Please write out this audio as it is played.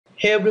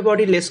Hey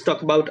everybody, let's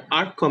talk about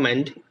arc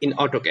command in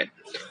AutoCAD.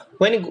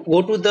 When you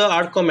go to the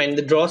arc command,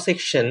 the draw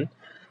section,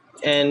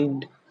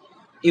 and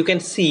you can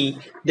see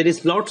there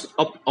is lots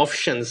of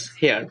options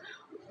here.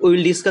 We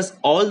will discuss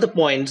all the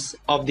points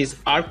of these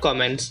arc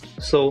commands,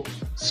 so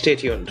stay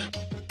tuned.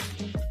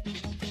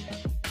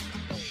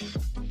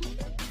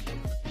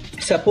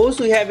 Suppose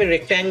we have a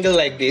rectangle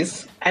like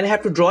this and I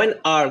have to draw an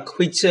arc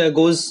which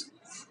goes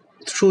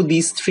through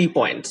these 3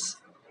 points.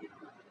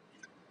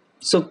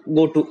 So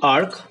go to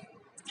arc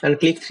and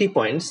click 3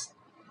 points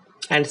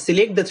and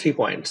select the 3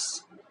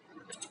 points.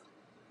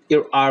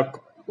 Your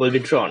arc will be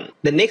drawn.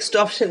 The next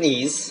option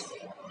is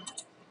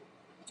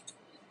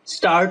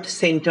start,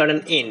 center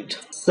and end.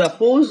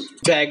 Suppose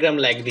diagram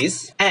like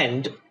this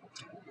and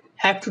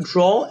have to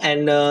draw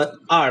an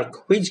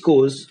arc which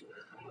goes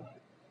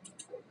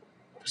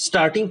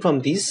starting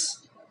from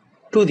this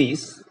to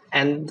this,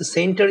 and the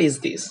center is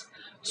this.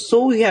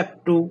 So we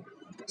have to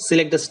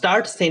select the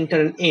start,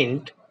 center and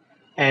end,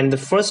 and the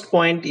first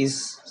point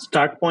is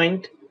start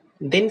point,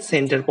 then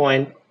center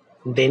point,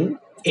 then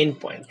end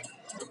point.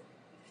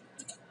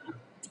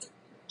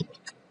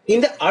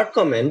 In the arc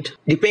command,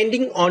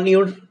 depending on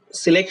your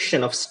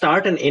selection of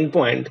start and end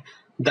point,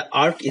 the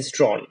arc is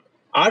drawn.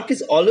 Arc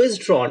is always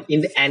drawn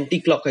in the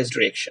anti-clockwise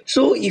direction.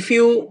 So if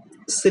you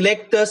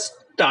select the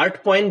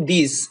start point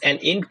this and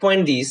end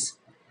point this,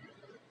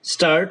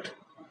 start,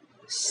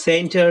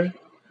 center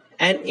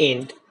and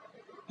end,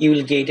 you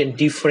will get a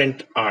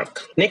different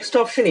arc. Next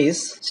option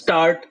is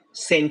start,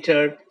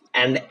 center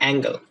and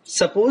angle.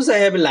 Suppose I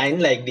have a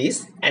line like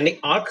this and the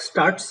arc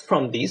starts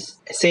from this,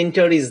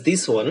 center is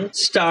this one,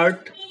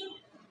 start,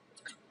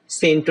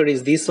 center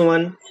is this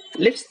one,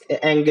 let's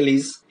angle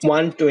is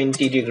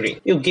 120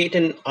 degree. You get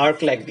an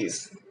arc like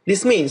this.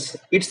 This means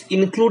it's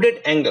included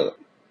angle.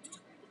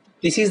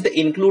 This is the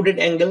included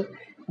angle.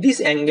 This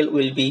angle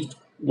will be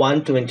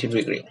 120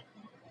 degree.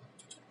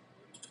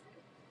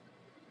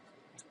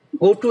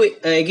 Go to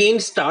again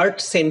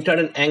start, center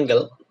and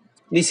angle.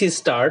 This is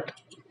start,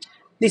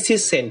 this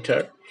is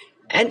center,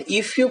 and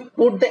if you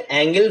put the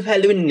angle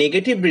value in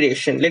negative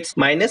direction, let's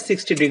minus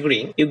 60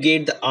 degree, you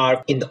get the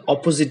arc in the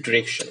opposite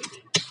direction.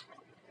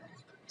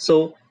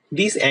 So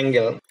this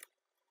angle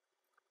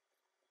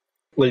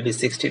will be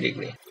 60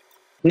 degree.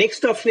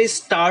 Next option is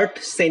start,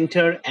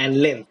 center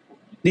and length.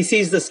 This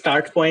is the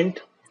start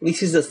point,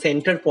 this is the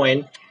center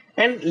point,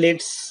 and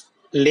let's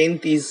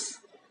length is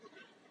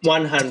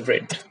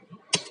 100.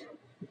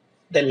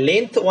 The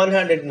length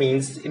 100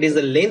 means it is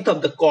the length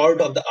of the chord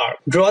of the arc.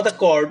 Draw the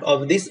chord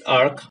of this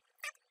arc.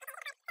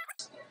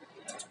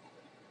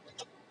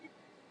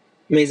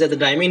 Measure the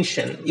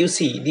dimension. You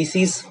see this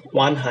is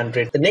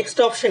 100. The next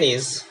option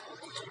is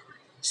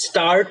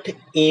start,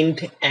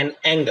 end and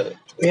angle.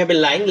 We have a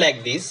line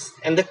like this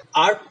and the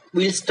arc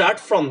will start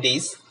from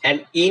this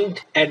and end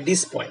at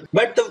this point.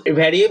 But the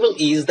variable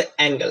is the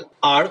angle.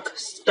 Arc,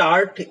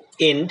 start,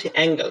 end,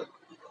 angle.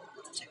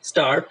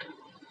 Start,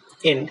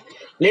 end.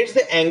 Let's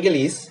the angle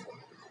is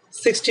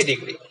 60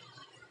 degree.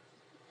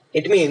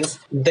 It means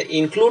the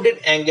included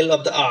angle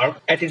of the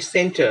arc at its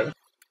center,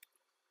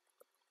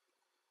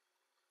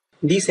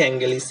 this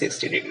angle is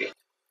 60 degree.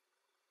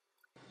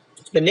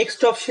 The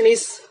next option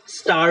is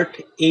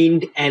start,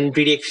 end and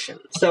direction.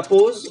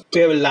 Suppose we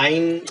have a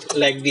line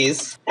like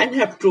this and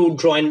have to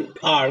draw an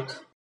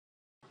arc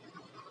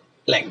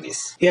like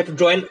this. You have to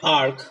draw an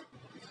arc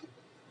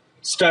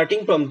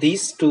starting from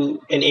this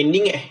to and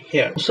ending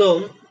here.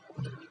 So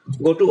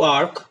go to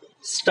arc,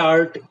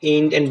 start,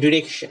 end and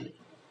direction.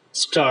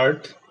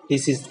 Start,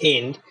 this is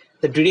end.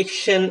 The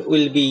direction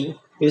will be,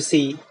 you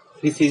see,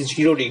 this is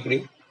 0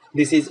 degree,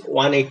 this is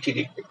 180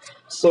 degree.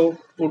 So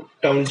put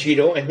down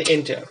 0 and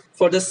enter.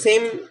 For the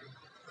same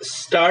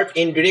start,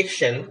 end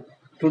direction,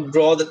 to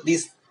draw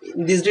this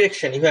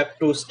direction, you have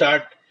to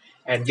start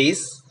at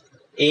this,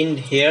 end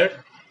here,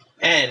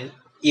 and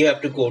you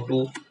have to go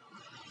to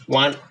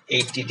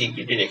 180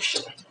 degree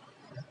direction.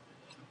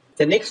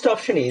 The next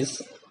option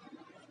is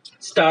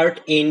start,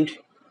 end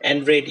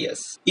and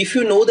radius. If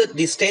you know the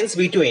distance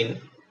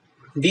between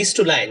these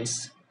two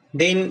lines,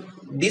 then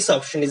this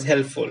option is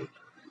helpful.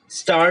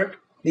 Start,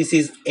 this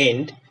is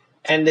end,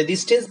 and the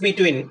distance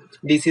between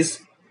this is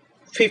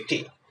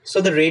 50.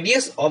 So the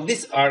radius of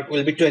this arc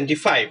will be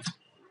 25.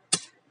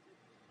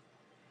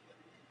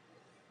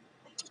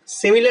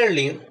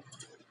 Similarly,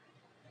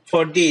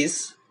 for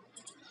this,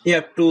 you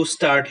have to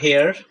start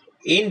here,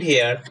 end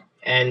here,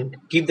 and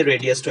give the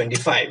radius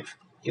 25.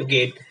 You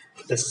get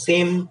the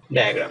same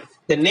diagram.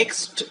 The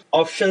next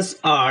options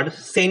are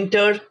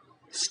center,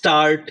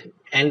 start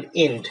and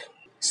end.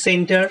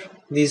 Center,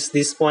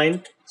 this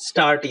point,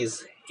 start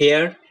is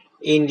here,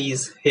 end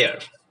is here.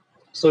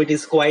 So it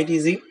is quite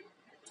easy.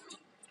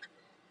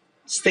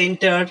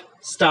 Center,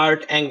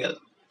 start, angle.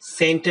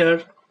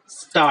 Center,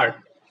 start.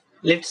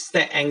 Let's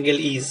the angle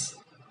is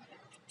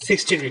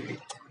 60 degree.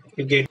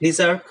 You get this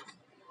arc,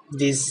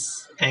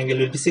 this angle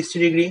will be 60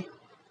 degree.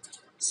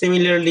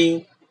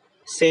 Similarly,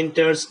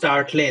 center,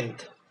 start,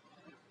 length.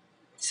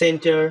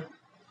 Center,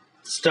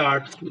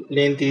 start,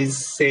 length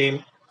is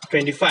same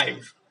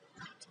 25.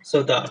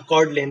 So the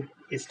chord length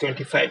is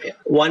 25 here.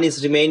 One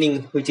is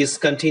remaining, which is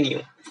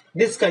continue.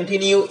 This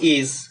continue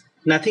is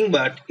nothing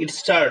but it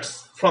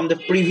starts from the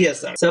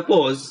previous arc.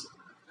 Suppose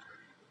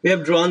we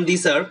have drawn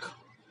this arc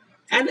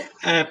and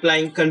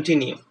applying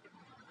continue.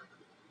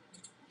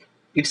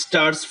 It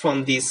starts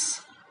from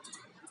this.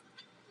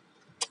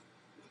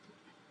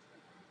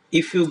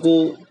 If you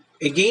go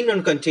again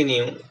on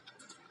continue,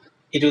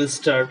 it will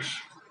start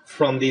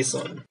from this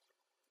one,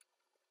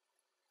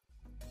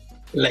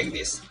 like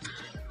this.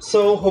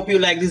 So hope you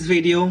like this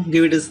video.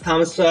 Give it a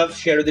thumbs up,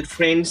 share with your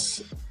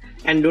friends,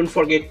 and don't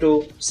forget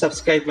to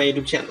subscribe my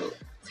YouTube channel.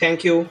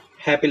 Thank you.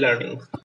 Happy learning.